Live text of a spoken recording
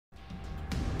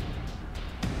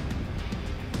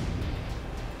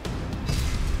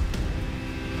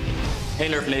Hey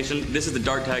Nerf Nation, this is the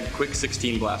Dart Tag Quick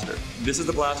 16 blaster. This is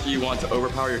the blaster you want to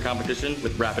overpower your competition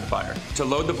with rapid fire. To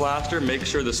load the blaster, make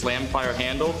sure the slam fire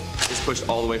handle is pushed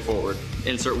all the way forward.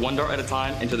 Insert one dart at a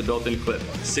time into the built-in clip,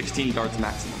 16 darts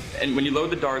maximum. And when you load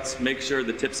the darts, make sure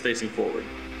the tip's facing forward.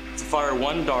 To fire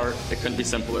one dart, it couldn't be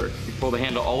simpler. You pull the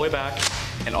handle all the way back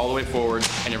and all the way forward,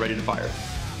 and you're ready to fire.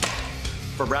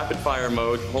 For rapid fire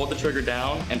mode, hold the trigger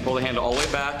down and pull the handle all the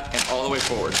way back and all the way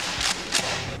forward.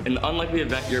 In the unlikely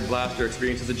event your blaster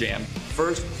experiences a jam,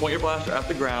 first, point your blaster at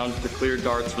the ground to clear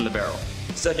darts from the barrel.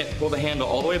 Second, pull the handle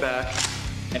all the way back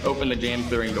and open the jam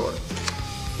clearing door.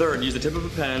 Third, use the tip of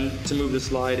a pen to move the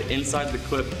slide inside the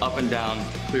clip up and down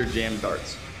to clear jam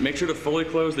darts. Make sure to fully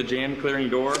close the jam clearing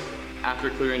door after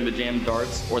clearing the jam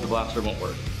darts or the blaster won't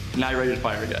work. Now you're ready to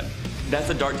fire again. That's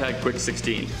the Dart Tag Quick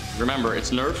 16. Remember, it's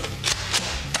Nerf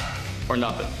or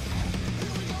nothing.